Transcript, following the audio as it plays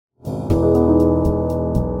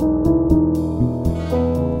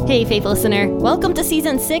Hey, faithful listener. Welcome to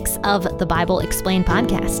Season 6 of the Bible Explained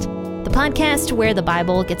podcast, the podcast where the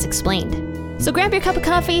Bible gets explained. So grab your cup of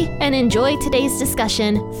coffee and enjoy today's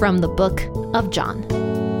discussion from the book of John.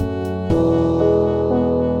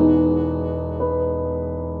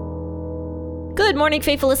 Good morning,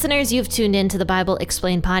 faithful listeners. You've tuned in to the Bible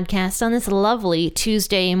Explained podcast on this lovely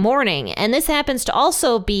Tuesday morning. And this happens to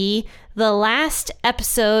also be the last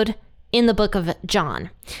episode in the book of John.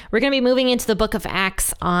 We're going to be moving into the book of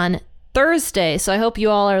Acts on Thursday, so I hope you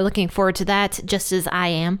all are looking forward to that, just as I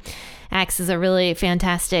am. Acts is a really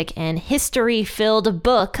fantastic and history-filled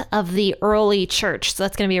book of the early church, so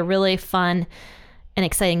that's going to be a really fun and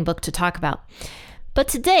exciting book to talk about. But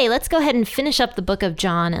today, let's go ahead and finish up the book of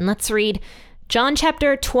John, and let's read John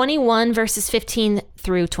chapter 21, verses 15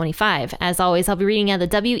 through 25. As always, I'll be reading out of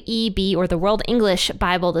the WEB or the World English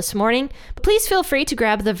Bible this morning. But please feel free to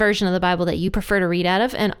grab the version of the Bible that you prefer to read out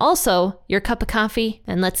of, and also your cup of coffee,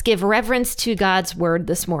 and let's give reverence to God's word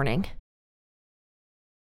this morning.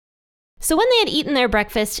 So when they had eaten their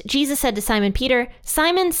breakfast, Jesus said to Simon Peter,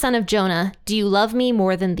 "Simon, son of Jonah, do you love me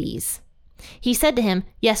more than these?" He said to him,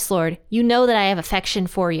 "Yes, Lord, you know that I have affection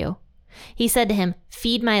for you." He said to him,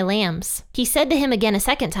 "Feed my lambs." He said to him again a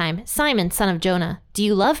second time, "Simon, son of Jonah, do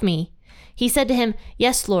you love me?" He said to him,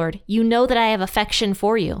 "Yes, Lord, you know that I have affection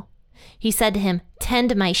for you." He said to him,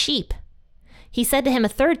 "Tend my sheep." He said to him a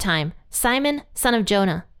third time, "Simon, son of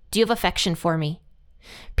Jonah, do you have affection for me?"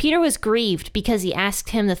 Peter was grieved because he asked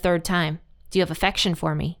him the third time, "Do you have affection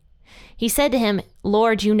for me?" He said to him,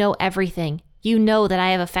 "Lord, you know everything. You know that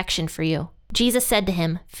I have affection for you." Jesus said to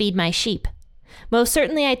him, "Feed my sheep. Most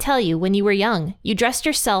certainly I tell you, when you were young, you dressed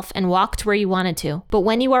yourself and walked where you wanted to. But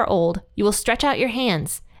when you are old, you will stretch out your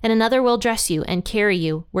hands, and another will dress you and carry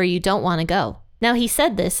you where you don't want to go." Now he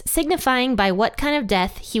said this, signifying by what kind of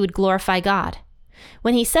death he would glorify God.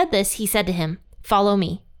 When he said this, he said to him, "Follow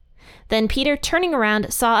me." Then Peter, turning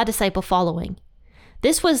around, saw a disciple following.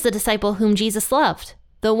 This was the disciple whom Jesus loved,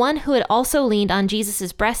 the one who had also leaned on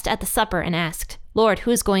Jesus' breast at the supper and asked, "Lord,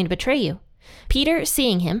 who is going to betray you?" Peter,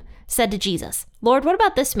 seeing him, said to Jesus, "Lord, what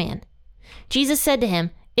about this man?" Jesus said to him,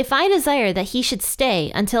 "If I desire that he should stay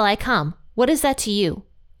until I come, what is that to you?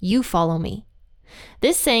 You follow me."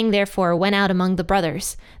 This saying therefore went out among the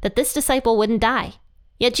brothers, that this disciple wouldn't die.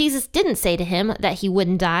 Yet Jesus didn't say to him that he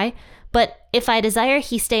wouldn't die, but "If I desire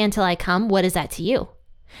he stay until I come, what is that to you?"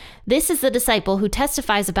 This is the disciple who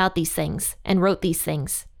testifies about these things and wrote these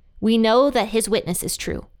things. We know that his witness is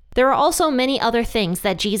true. There are also many other things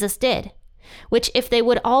that Jesus did, which if they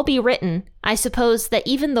would all be written, I suppose that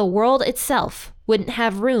even the world itself wouldn't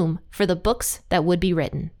have room for the books that would be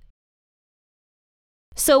written.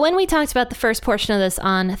 So when we talked about the first portion of this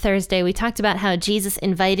on Thursday, we talked about how Jesus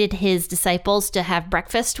invited his disciples to have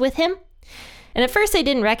breakfast with him. And at first they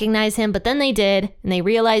didn't recognize him, but then they did, and they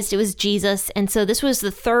realized it was Jesus. And so this was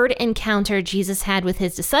the third encounter Jesus had with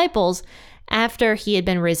his disciples after he had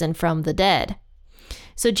been risen from the dead.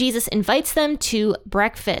 So Jesus invites them to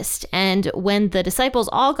breakfast, and when the disciples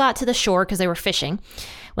all got to the shore, because they were fishing,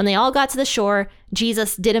 when they all got to the shore,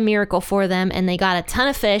 Jesus did a miracle for them, and they got a ton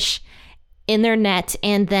of fish in their net,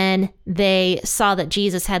 and then they saw that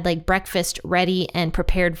Jesus had like breakfast ready and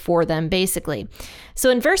prepared for them, basically. So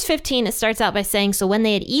in verse 15, it starts out by saying, "So when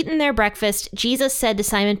they had eaten their breakfast, Jesus said to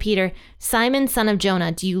Simon Peter, 'Simon, son of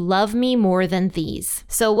Jonah, do you love me more than these?'"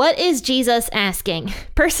 So what is Jesus asking?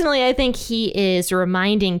 Personally, I think he is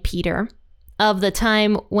reminding Peter of the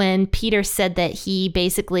time when Peter said that he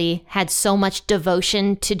basically had so much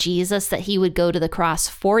devotion to Jesus that he would go to the cross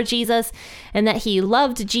for Jesus, and that he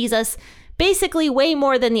loved Jesus basically way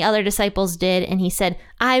more than the other disciples did. And he said,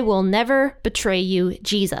 "I will never betray you,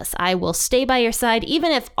 Jesus. I will stay by your side.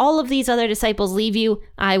 Even if all of these other disciples leave you,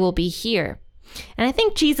 I will be here." And I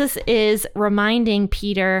think Jesus is reminding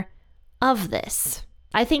Peter of this.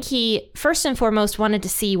 I think he first and foremost wanted to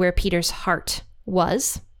see where Peter's heart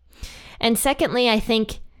was. And secondly, I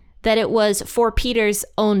think that it was for Peter's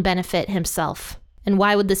own benefit himself. And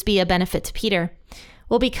why would this be a benefit to Peter?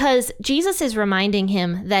 Well, because Jesus is reminding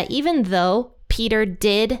him that even though Peter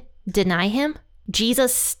did deny him,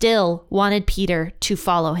 Jesus still wanted Peter to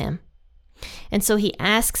follow him. And so he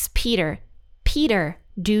asks Peter, "Peter,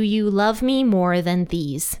 do you love me more than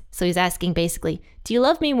these?" So he's asking basically, do you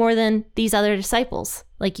love me more than these other disciples,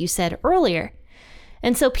 like you said earlier?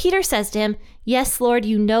 And so Peter says to him, "Yes, Lord,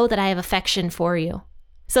 you know that I have affection for you."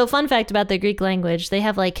 So fun fact about the Greek language, they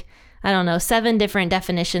have 7 different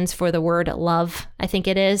definitions for the word love, I think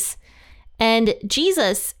it is. And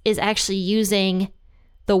Jesus is actually using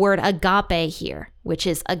the word agape here, which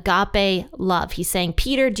is agape love. He's saying,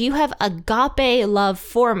 "Peter, do you have agape love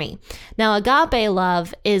for me?" Now, agape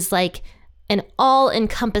love is like an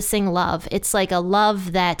all-encompassing love. It's like a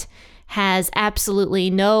love that has absolutely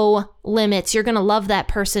no limits. You're going to love that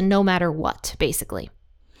person no matter what, basically.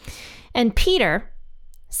 And Peter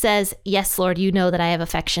says, yes, Lord, you know that I have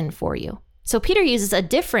affection for you. So Peter uses a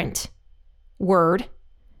different word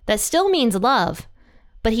that still means love,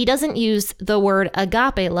 but he doesn't use the word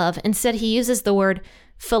agape love. Instead, he uses the word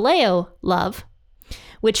phileo love,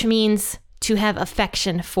 which means to have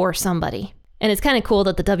affection for somebody. And it's kind of cool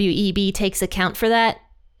that the WEB takes account for that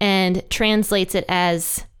and translates it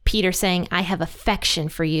as Peter saying, I have affection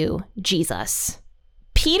for you, Jesus.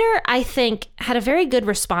 Peter, I think, had a very good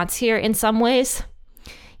response here in some ways.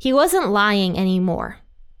 He wasn't lying anymore.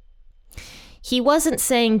 He wasn't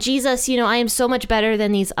saying, Jesus, I am so much better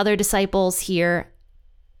than these other disciples here.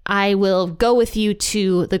 I will go with you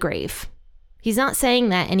to the grave. He's not saying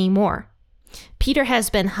that anymore. Peter has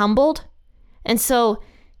been humbled, and so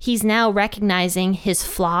he's now recognizing his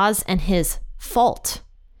flaws and his fault,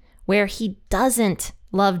 where he doesn't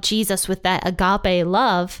love Jesus with that agape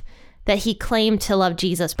love that he claimed to love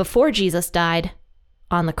Jesus before Jesus died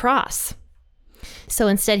on the cross. So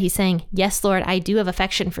instead he's saying, yes, Lord, I do have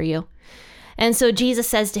affection for you. And so Jesus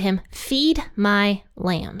says to him, feed my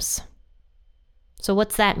lambs. So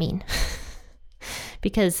what's that mean?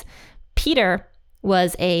 Because Peter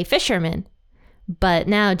was a fisherman, but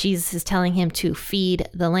now Jesus is telling him to feed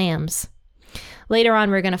the lambs. Later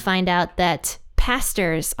on, we're going to find out that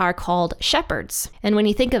pastors are called shepherds. And when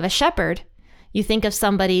you think of a shepherd, you think of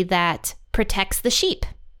somebody that protects the sheep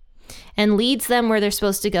and leads them where they're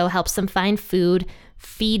supposed to go, helps them find food,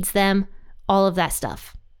 feeds them, all of that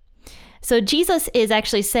stuff. So Jesus is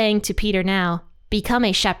actually saying to Peter now, become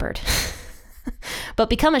a shepherd, but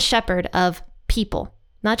become a shepherd of people,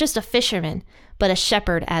 not just a fisherman, but a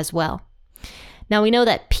shepherd as well. Now we know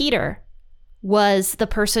that Peter was the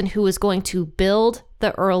person who was going to build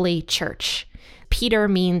the early church. Peter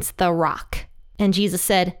means the rock. And Jesus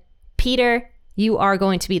said, Peter, you are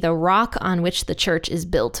going to be the rock on which the church is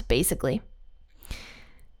built, basically.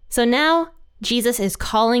 So now Jesus is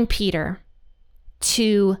calling Peter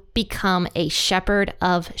to become a shepherd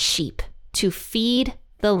of sheep, to feed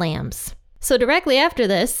the lambs. So directly after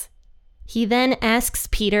this, he then asks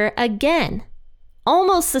Peter again,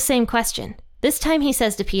 almost the same question. This time he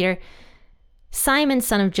says to Peter, Simon,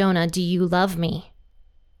 son of Jonah, do you love me?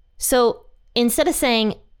 So instead of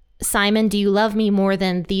saying, Simon, do you love me more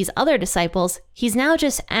than these other disciples? He's now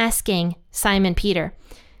just asking Simon Peter,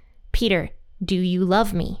 Peter, do you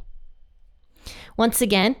love me? Once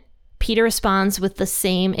again, Peter responds with the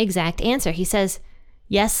same exact answer. He says,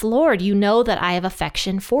 yes, Lord, you know that I have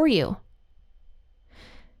affection for you.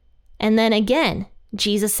 And then again,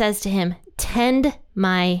 Jesus says to him, tend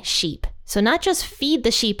my sheep. So not just feed the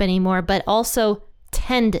sheep anymore, but also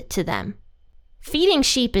tend to them. Feeding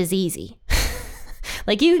sheep is easy.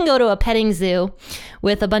 Like you can go to a petting zoo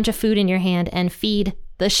with a bunch of food in your hand and feed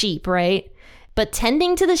the sheep, right? But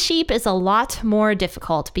tending to the sheep is a lot more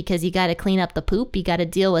difficult because you got to clean up the poop, you got to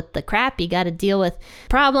deal with the crap, you got to deal with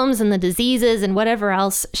problems and the diseases and whatever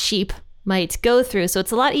else sheep might go through. So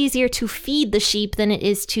it's a lot easier to feed the sheep than it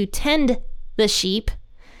is to tend the sheep.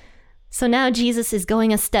 So now Jesus is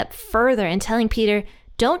going a step further and telling Peter,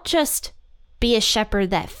 don't just be a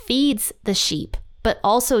shepherd that feeds the sheep, but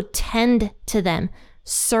also tend to them,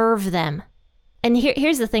 serve them. And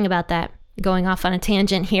here's the thing about that, going off on a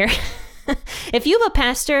tangent here. If you have a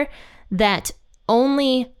pastor that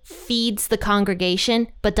only feeds the congregation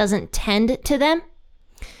but doesn't tend to them,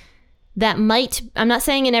 that might, I'm not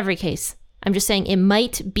saying in every case, I'm just saying it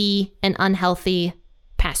might be an unhealthy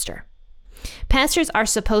pastor. Pastors are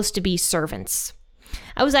supposed to be servants.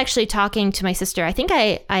 I was actually talking to my sister. I think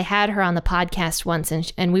I had her on the podcast once,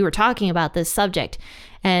 and we were talking about this subject.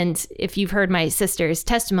 And if you've heard my sister's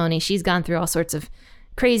testimony, she's gone through all sorts of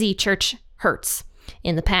crazy church hurts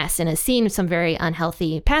in the past and has seen some very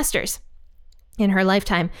unhealthy pastors in her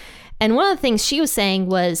lifetime. And one of the things she was saying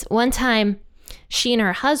was one time she and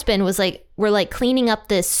her husband were cleaning up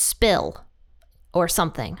this spill or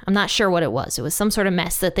something. I'm not sure what it was. It was some sort of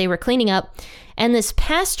mess that they were cleaning up. And this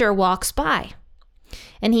pastor walks by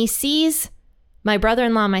and he sees my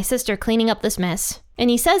brother-in-law and my sister cleaning up this mess. And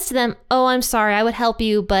he says to them, oh, I'm sorry, I would help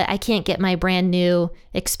you, but I can't get my brand new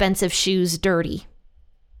expensive shoes dirty.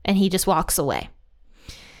 And he just walks away.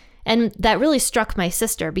 And that really struck my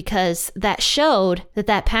sister because that showed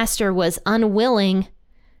that pastor was unwilling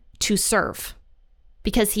to serve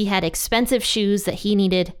because he had expensive shoes that he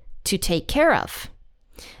needed to take care of.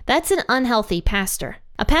 That's an unhealthy pastor.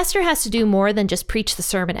 A pastor has to do more than just preach the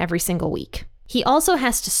sermon every single week. He also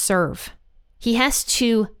has to serve. He has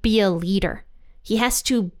to be a leader. He has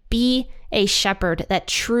to Be a shepherd that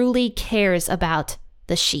truly cares about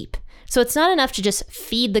the sheep. So it's not enough to just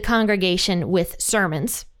feed the congregation with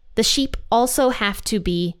sermons. The sheep also have to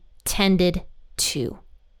be tended to.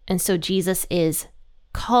 And so Jesus is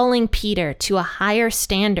calling Peter to a higher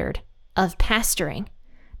standard of pastoring,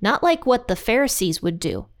 not like what the Pharisees would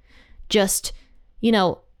do, just,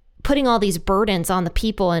 putting all these burdens on the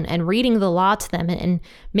people and reading the law to them and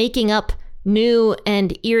making up new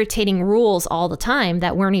and irritating rules all the time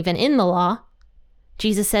that weren't even in the law.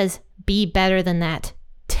 Jesus says, be better than that.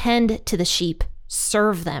 Tend to the sheep,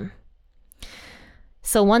 serve them.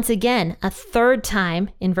 So once again, a third time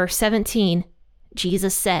in verse 17,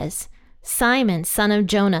 Jesus says, Simon, son of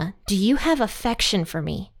Jonah, do you have affection for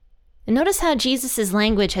me? And notice how Jesus'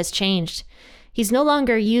 language has changed. He's no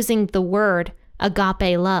longer using the word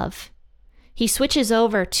agape love. He switches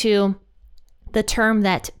over to the term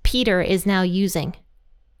that Peter is now using.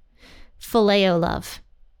 Phileo love.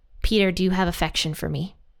 Peter, do you have affection for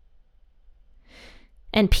me?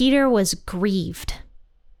 And Peter was grieved.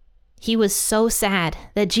 He was so sad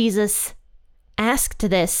that Jesus asked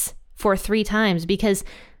this for 3 times, because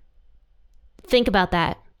think about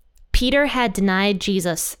that. Peter had denied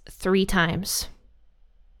Jesus 3 times.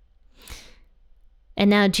 And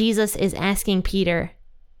now Jesus is asking Peter,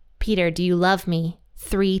 Peter, do you love me?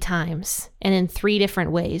 3 times, and in 3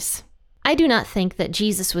 different ways. I do not think that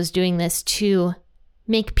Jesus was doing this to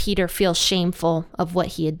make Peter feel shameful of what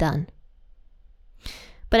he had done.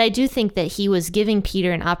 But I do think that he was giving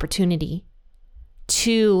Peter an opportunity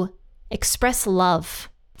to express love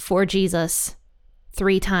for Jesus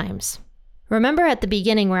 3 times. Remember at the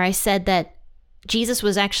beginning where I said that Jesus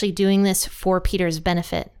was actually doing this for Peter's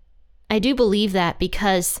benefit? I do believe that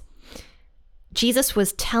because Jesus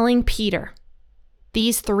was telling Peter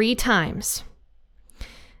these 3 times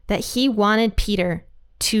that he wanted Peter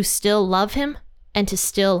to still love him and to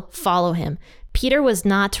still follow him. Peter was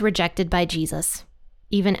not rejected by Jesus,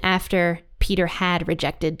 even after Peter had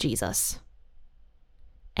rejected Jesus.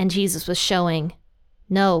 And Jesus was showing,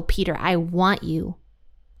 no, Peter, I want you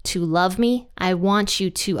to love me. I want you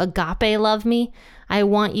to agape love me. I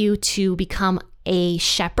want you to become a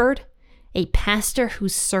shepherd, a pastor who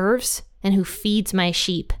serves and who feeds my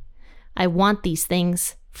sheep. I want these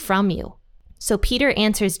things from you. So Peter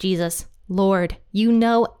answers Jesus, Lord, you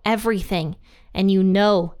know everything, and you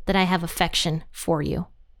know that I have affection for you.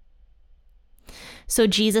 So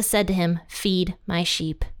Jesus said to him, feed my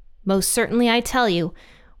sheep. Most certainly I tell you,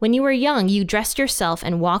 when you were young, you dressed yourself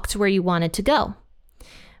and walked where you wanted to go.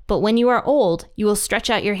 But when you are old, you will stretch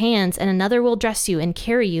out your hands and another will dress you and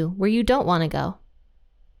carry you where you don't want to go.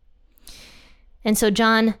 And so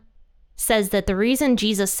John says that the reason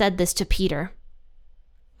Jesus said this to Peter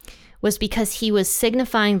was because he was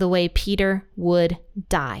signifying the way Peter would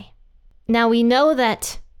die. Now we know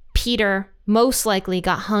that Peter most likely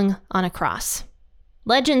got hung on a cross.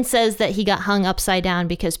 Legend says that he got hung upside down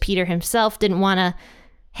because Peter himself didn't want to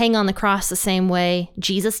hang on the cross the same way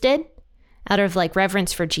Jesus did, out of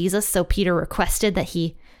reverence for Jesus. So Peter requested that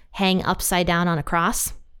he hang upside down on a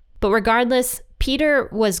cross. But regardless, Peter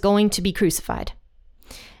was going to be crucified.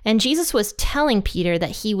 And Jesus was telling Peter that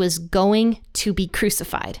he was going to be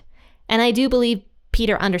crucified. And I do believe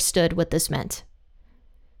Peter understood what this meant.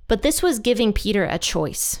 But this was giving Peter a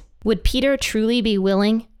choice. Would Peter truly be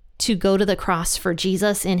willing to go to the cross for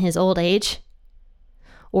Jesus in his old age?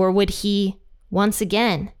 Or would he, once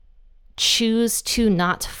again, choose to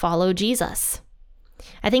not follow Jesus?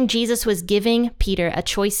 I think Jesus was giving Peter a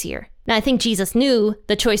choice here. Now, I think Jesus knew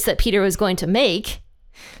the choice that Peter was going to make,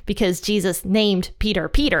 because Jesus named Peter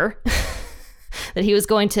Peter, that he was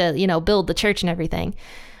going to, build the church and everything.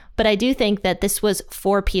 But I do think that this was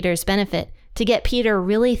for Peter's benefit, to get Peter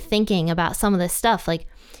really thinking about some of this stuff. Like,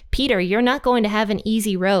 Peter, you're not going to have an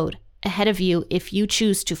easy road ahead of you if you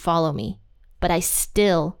choose to follow me, but I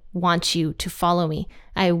still want you to follow me.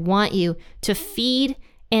 I want you to feed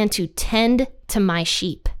and to tend to my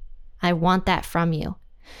sheep. I want that from you.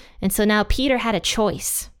 And so now Peter had a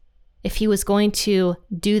choice if he was going to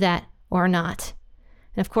do that or not.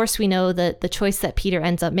 And of course, we know the choice that Peter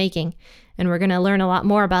ends up making, and we're going to learn a lot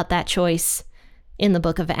more about that choice in the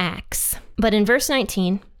book of Acts. But in verse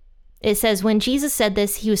 19, it says, when Jesus said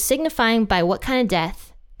this, he was signifying by what kind of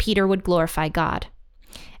death Peter would glorify God.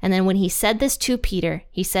 And then when he said this to Peter,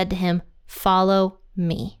 he said to him, follow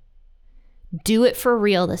me. Do it for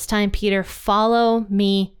real this time, Peter. Follow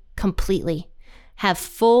me completely. Have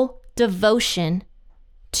full devotion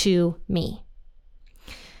to me.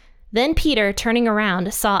 Then Peter, turning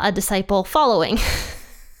around, saw a disciple following.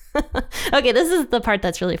 Okay, this is the part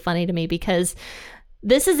that's really funny to me, because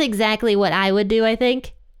this is exactly what I would do, I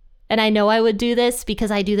think. and I know I would do this because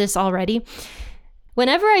I do this already.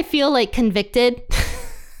 Whenever I feel like convicted,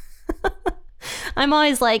 I'm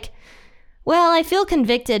always like, well, I feel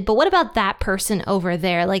convicted, but what about that person over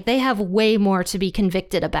there? Like, they have way more to be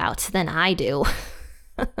convicted about than I do.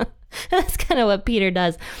 That's kind of what Peter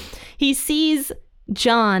does. He sees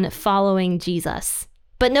John following Jesus.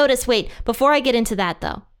 But notice, wait, before I get into that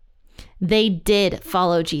though, they did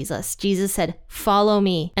follow Jesus. Jesus said, "Follow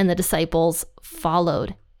me," and the disciples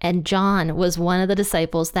followed. And John was one of the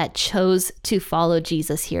disciples that chose to follow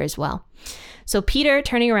Jesus here as well. So Peter,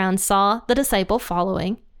 turning around, saw the disciple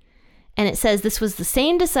following. And it says this was the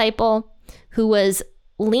same disciple who was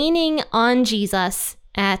leaning on Jesus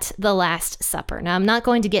at the Last Supper. Now, I'm not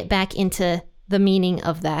going to get back into the meaning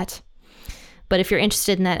of that. But if you're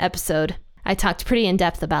interested in that episode, I talked pretty in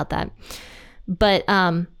depth about that. But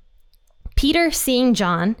Peter, seeing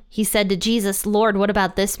John, he said to Jesus, "Lord, what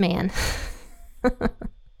about this man?"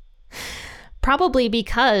 Probably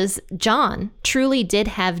because John truly did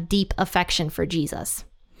have deep affection for Jesus.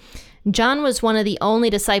 John was one of the only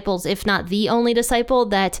disciples, if not the only disciple,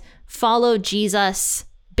 that followed Jesus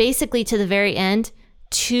basically to the very end,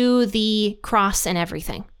 to the cross and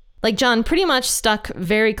everything. Like, John pretty much stuck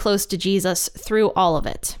very close to Jesus through all of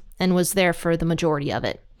it and was there for the majority of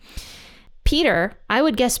it. Peter, I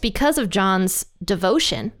would guess because of John's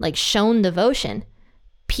devotion, like shown devotion,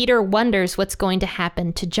 Peter wonders what's going to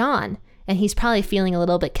happen to John. And he's probably feeling a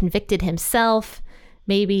little bit convicted himself,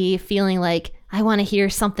 maybe feeling like, I want to hear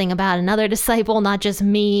something about another disciple, not just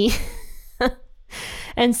me.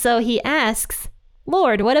 And so he asks,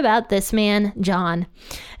 "Lord, what about this man, John?"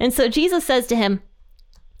 And so Jesus says to him,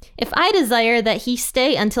 "If I desire that he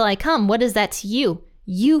stay until I come, what is that to you?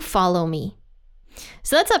 You follow me."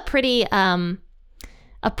 So that's a pretty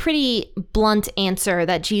blunt answer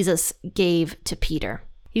that Jesus gave to Peter.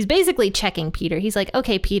 He's basically checking Peter. He's like,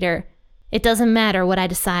 "Okay, Peter, it doesn't matter what I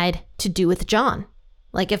decide to do with John.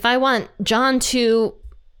 Like, if I want John to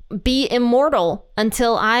be immortal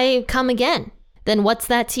until I come again, then what's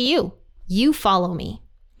that to you? You follow me."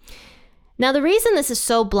 Now, the reason this is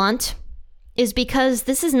so blunt is because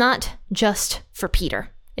this is not just for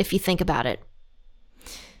Peter, if you think about it.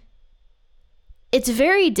 It's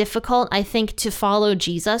very difficult, I think, to follow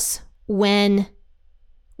Jesus when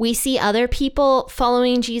we see other people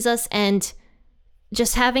following Jesus and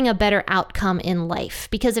just having a better outcome in life.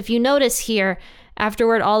 Because if you notice here,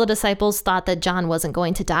 afterward, all the disciples thought that John wasn't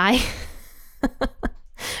going to die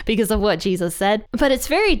because of what Jesus said. But it's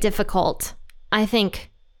very difficult, I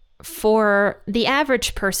think, for the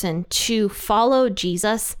average person to follow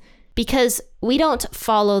Jesus because we don't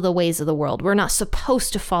follow the ways of the world. We're not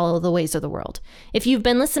supposed to follow the ways of the world. If you've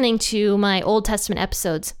been listening to my Old Testament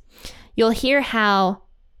episodes, you'll hear how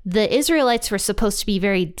the Israelites were supposed to be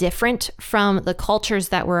very different from the cultures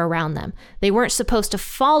that were around them. They weren't supposed to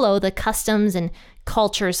follow the customs and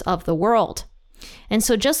cultures of the world. And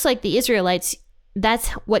so just like the Israelites, that's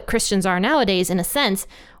what Christians are nowadays, in a sense.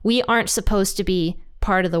 We aren't supposed to be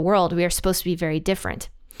part of the world. We are supposed to be very different.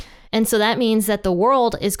 And so that means that the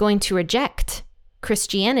world is going to reject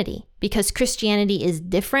Christianity because Christianity is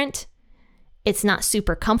different. It's not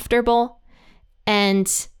super comfortable.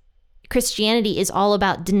 And Christianity is all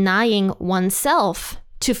about denying oneself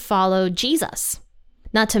to follow Jesus.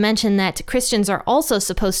 Not to mention that Christians are also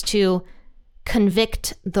supposed to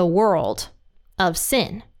convict the world of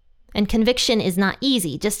sin. And conviction is not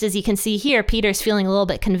easy. Just as you can see here, Peter's feeling a little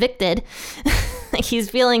bit convicted. He's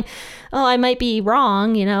feeling, oh, I might be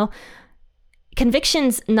wrong, you know.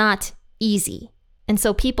 Conviction's not easy. And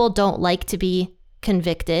so people don't like to be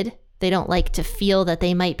convicted. They don't like to feel that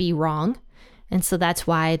they might be wrong. And so that's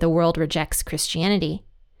why the world rejects Christianity.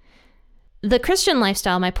 The Christian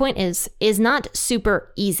lifestyle, my point is not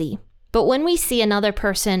super easy. But when we see another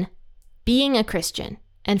person being a Christian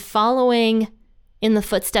and following in the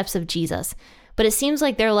footsteps of Jesus, but it seems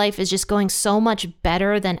like their life is just going so much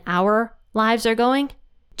better than our lives are going,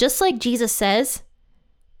 just like Jesus says,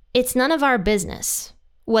 it's none of our business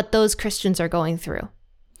what those Christians are going through.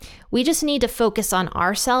 We just need to focus on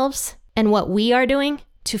ourselves and what we are doing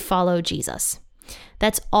to follow Jesus.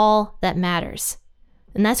 That's all that matters.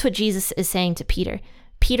 And that's what Jesus is saying to Peter.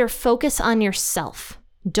 Peter, focus on yourself.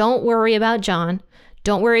 Don't worry about John.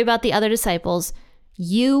 Don't worry about the other disciples.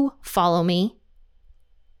 You follow me,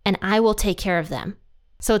 and I will take care of them.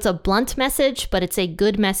 So it's a blunt message, but it's a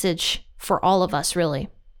good message for all of us, really.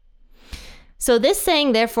 So this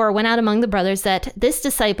saying, therefore, went out among the brothers that this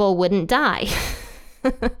disciple wouldn't die.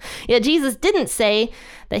 Yeah, Jesus didn't say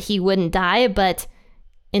that he wouldn't die, but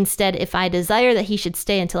instead, if I desire that he should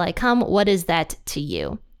stay until I come, what is that to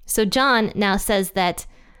you? So John now says that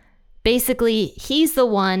basically he's the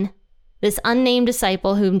one this unnamed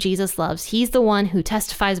disciple whom Jesus loves. He's the one who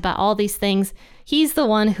testifies about all these things. He's the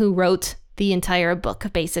one who wrote the entire book,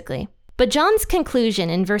 basically. But John's conclusion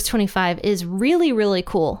in verse 25 is really, really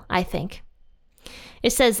cool, I think.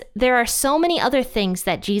 It says, "There are so many other things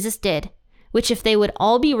that Jesus did, which if they would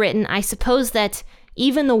all be written, I suppose that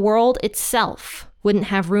even the world itself wouldn't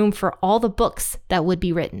have room for all the books that would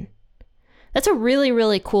be written." That's a really,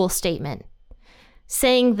 really cool statement,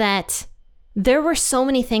 saying that there were so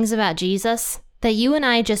many things about Jesus that you and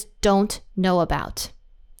I just don't know about.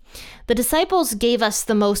 The disciples gave us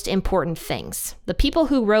the most important things. The people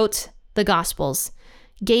who wrote the Gospels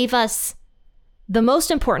gave us the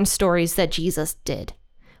most important stories that Jesus did.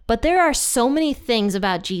 But there are so many things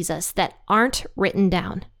about Jesus that aren't written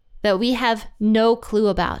down, that we have no clue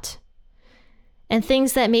about, and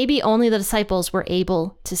things that maybe only the disciples were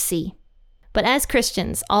able to see. But as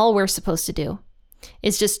Christians, all we're supposed to do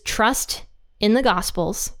is just trust in the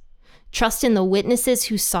Gospels, trust in the witnesses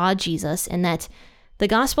who saw Jesus, and that the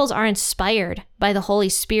Gospels are inspired by the Holy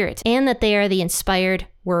Spirit, and that they are the inspired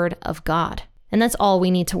Word of God. And that's all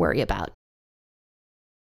we need to worry about.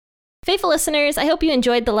 Faithful listeners, I hope you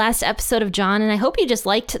enjoyed the last episode of John, and I hope you just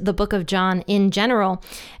liked the book of John in general.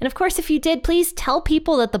 And of course, if you did, please tell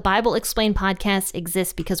people that the Bible Explained podcast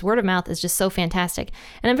exists, because word of mouth is just so fantastic.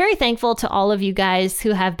 And I'm very thankful to all of you guys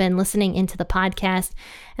who have been listening into the podcast.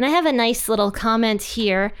 And I have a nice little comment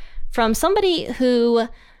here from somebody who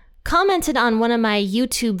commented on one of my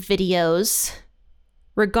YouTube videos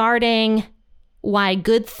regarding why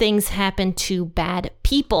good things happen to bad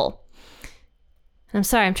people. I'm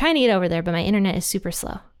sorry, I'm trying to get over there, but my internet is super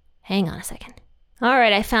slow. Hang on a second. All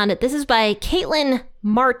right, I found it. This is by Caitlin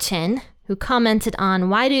Martin, who commented on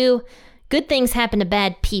Why Do Good Things Happen to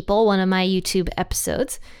Bad People, one of my YouTube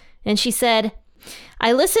episodes. And she said,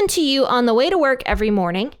 "I listen to you on the way to work every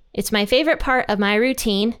morning. It's my favorite part of my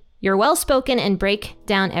routine. You're well-spoken and break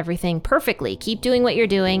down everything perfectly. Keep doing what you're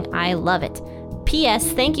doing. I love it. P.S.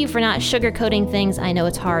 Thank you for not sugarcoating things. I know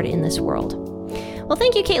it's hard in this world." Well,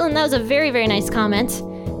 thank you, Caitlin. That was a very, very nice comment.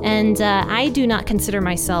 And I do not consider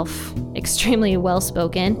myself extremely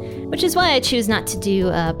well-spoken, which is why I choose not to do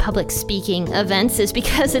public speaking events, is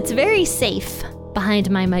because it's very safe behind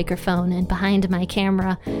my microphone and behind my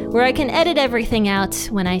camera, where I can edit everything out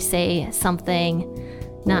when I say something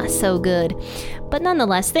not so good. But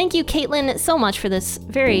nonetheless, thank you, Caitlin, so much for this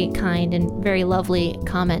very kind and very lovely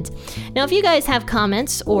comment. Now, if you guys have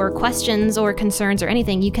comments or questions or concerns or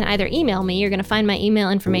anything, you can either email me. You're going to find my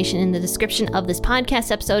email information in the description of this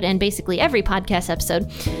podcast episode and basically every podcast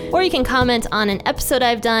episode. Or you can comment on an episode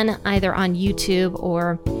I've done either on YouTube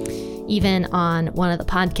or even on one of the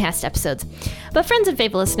podcast episodes. But friends and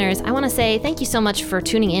faithful listeners, I want to say thank you so much for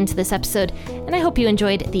tuning into this episode, and I hope you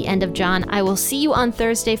enjoyed the end of John. I will see you on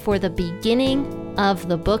Thursday for the beginning of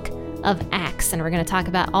the book of Acts, and we're going to talk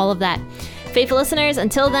about all of that. Faithful listeners,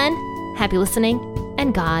 until then, happy listening,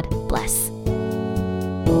 and God bless.